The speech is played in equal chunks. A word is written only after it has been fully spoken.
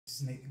This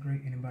is Nate the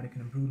Great. Anybody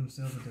can improve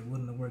themselves if they're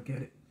willing to work at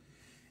it.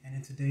 And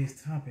in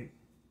today's topic,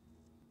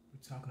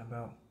 we're talking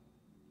about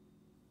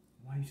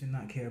why you should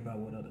not care about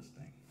what others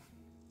think.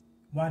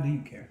 Why do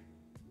you care?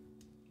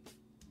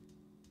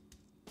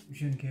 You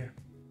shouldn't care.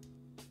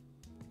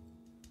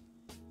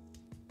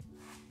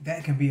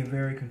 That can be a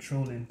very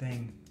controlling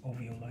thing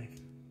over your life.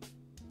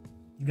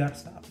 You gotta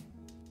stop.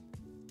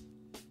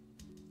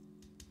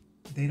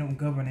 They don't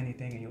govern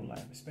anything in your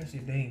life, especially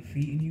if they ain't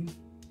feeding you,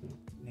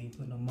 they ain't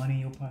putting no money in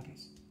your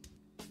pockets.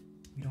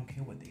 We don't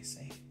care what they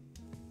say.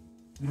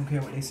 We don't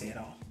care what they say at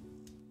all.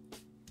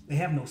 They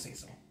have no say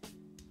so.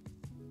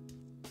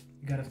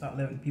 You gotta stop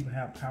letting people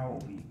have power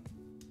over you.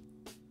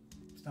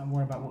 Stop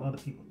worrying about what other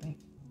people think.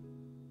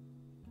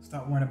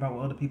 Stop worrying about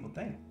what other people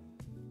think.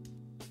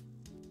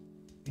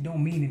 It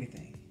don't mean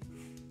anything.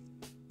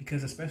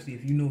 Because especially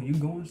if you know you're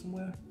going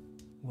somewhere,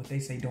 what they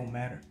say don't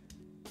matter.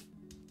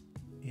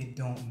 It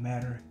don't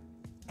matter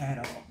at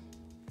all.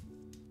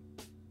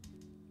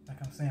 Like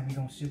I'm saying, we're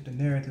gonna shift the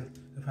narrative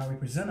of how we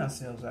present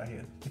ourselves out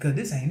here. Because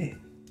this ain't it.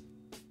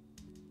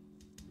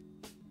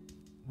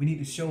 We need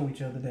to show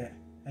each other that,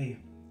 hey,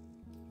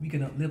 we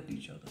can uplift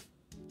each other.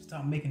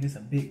 Stop making this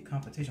a big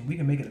competition. We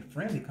can make it a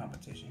friendly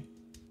competition.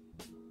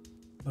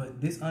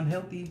 But this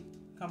unhealthy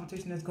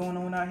competition that's going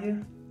on out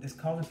here, that's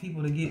causing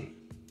people to get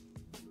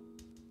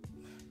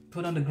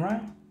put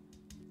underground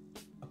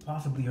or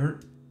possibly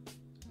hurt,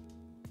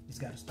 it's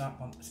got to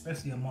stop,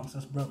 especially amongst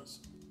us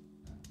brothers.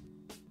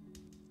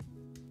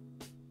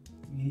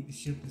 We need to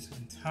shift this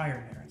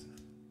entire narrative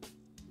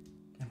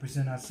and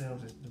present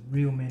ourselves as the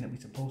real men that we're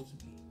supposed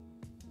to be.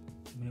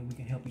 I mean, we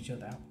can help each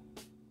other out.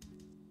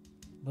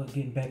 But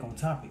getting back on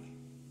topic,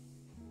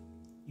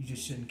 you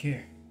just shouldn't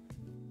care.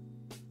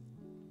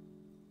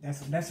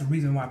 That's the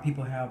reason why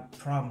people have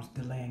problems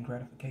delaying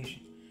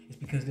gratification. It's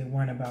because they're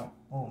worrying about,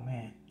 oh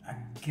man, I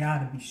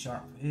gotta be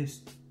sharp for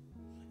this.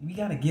 We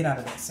gotta get out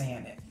of that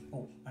saying that,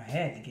 oh, I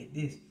had to get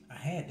this. I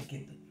had to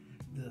get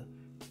the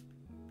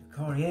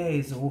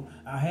Cartiers, or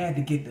I had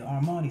to get the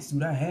Armani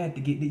suit. I had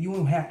to get that. You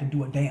don't have to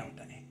do a damn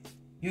thing.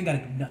 You ain't gotta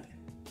do nothing.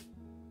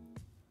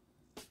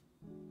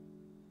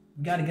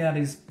 We gotta get out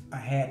of this I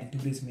had to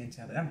do this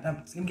mentality.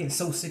 I'm getting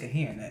so sick of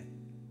hearing that.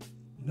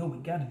 You know we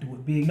gotta do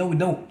it big. No, we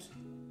don't.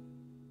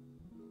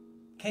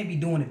 Can't be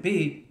doing it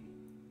big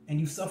and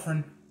you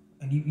suffering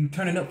and you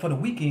turning up for the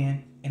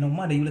weekend and on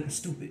Monday you looking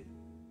stupid.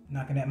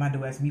 Knocking at my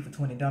door asking me for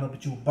 $20,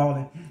 but you were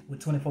balling with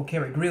 24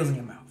 karat grills in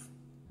your mouth.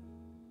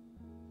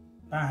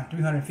 Buying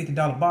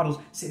 $350 bottles,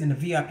 sitting in the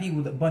VIP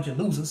with a bunch of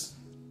losers.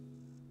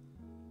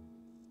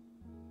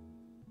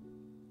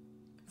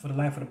 For the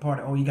life of the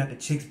party, oh, you got the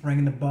chicks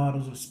bringing the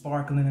bottles with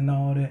sparkling and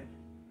all that.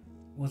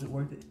 Was it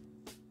worth it?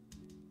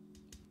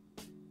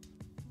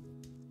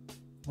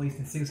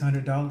 Wasting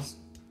 $600?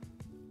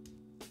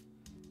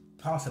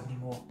 Possibly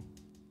more.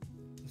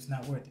 It's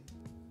not worth it.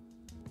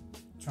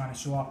 Trying to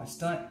show off and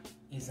stunt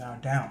is our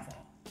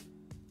downfall.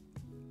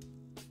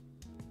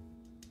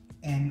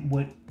 And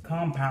what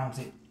compounds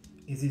it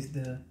is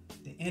the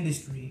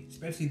industry,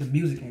 especially the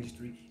music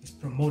industry, is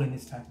promoting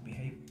this type of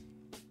behavior.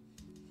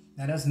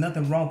 Now, there's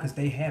nothing wrong because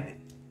they have it.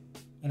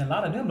 And a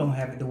lot of them don't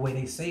have it the way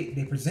they say it.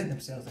 They present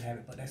themselves to have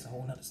it, but that's a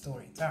whole nother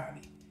story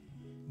entirely.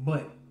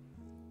 But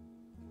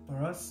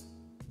for us,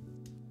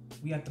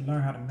 we have to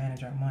learn how to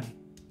manage our money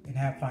and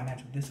have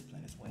financial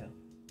discipline as well.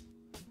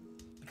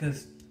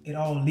 Because it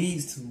all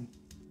leads to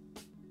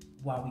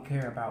why we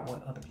care about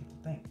what other people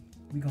think.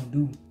 We're going to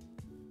do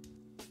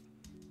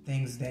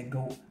things that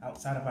go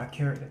outside of our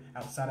character,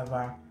 outside of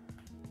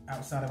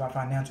our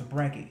financial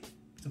bracket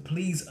to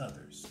please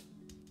others.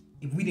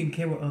 If we didn't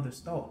care what others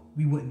thought,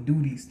 we wouldn't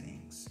do these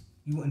things.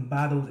 You wouldn't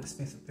buy those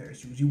expensive pair of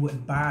shoes. You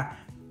wouldn't buy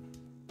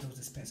those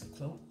expensive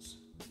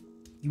clothes.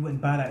 You wouldn't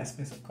buy that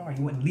expensive car.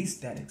 You wouldn't lease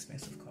that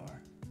expensive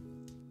car.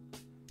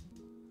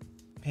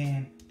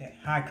 Paying that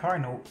high car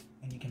note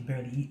and you can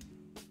barely eat.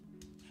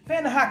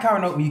 Paying the high car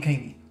note when you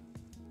can't eat.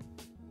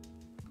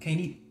 Can't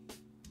eat.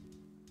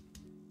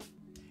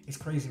 It's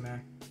crazy,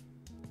 man.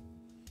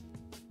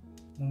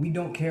 When we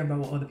don't care about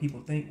what other people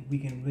think, we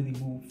can really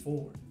move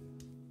forward.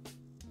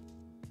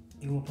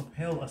 It will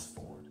propel us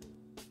forward.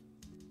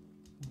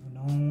 Moving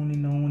on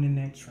and on in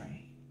that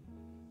train.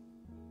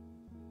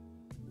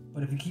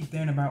 But if you keep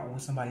thinking about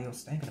what somebody else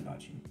is thinking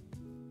about you,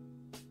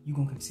 you're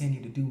going to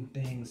continue to do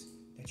things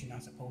that you're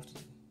not supposed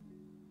to do.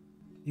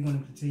 You're going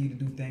to continue to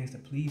do things to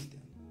please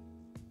them.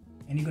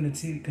 And you're going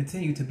to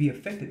continue to be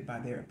affected by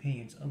their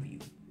opinions of you.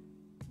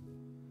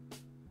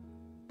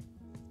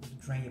 It'll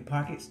drain your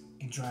pockets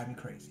and drive you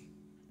crazy.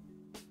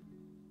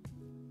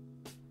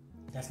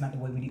 That's not the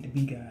way we need to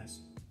be,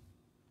 guys.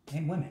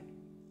 And women.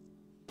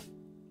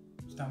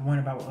 Stop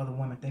worrying about what other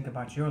women think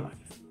about your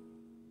life.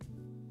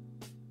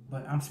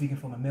 But I'm speaking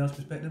from a male's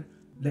perspective.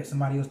 Let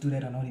somebody else do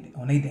that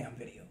on their damn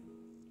video.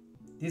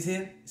 This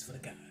here is for the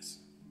guys.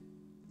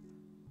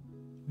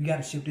 We got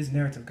to shift this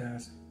narrative,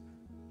 guys.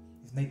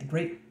 It's Nate the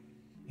Great.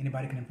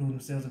 Anybody can improve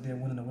themselves if they're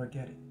willing to work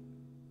at it.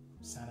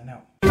 Signing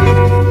out.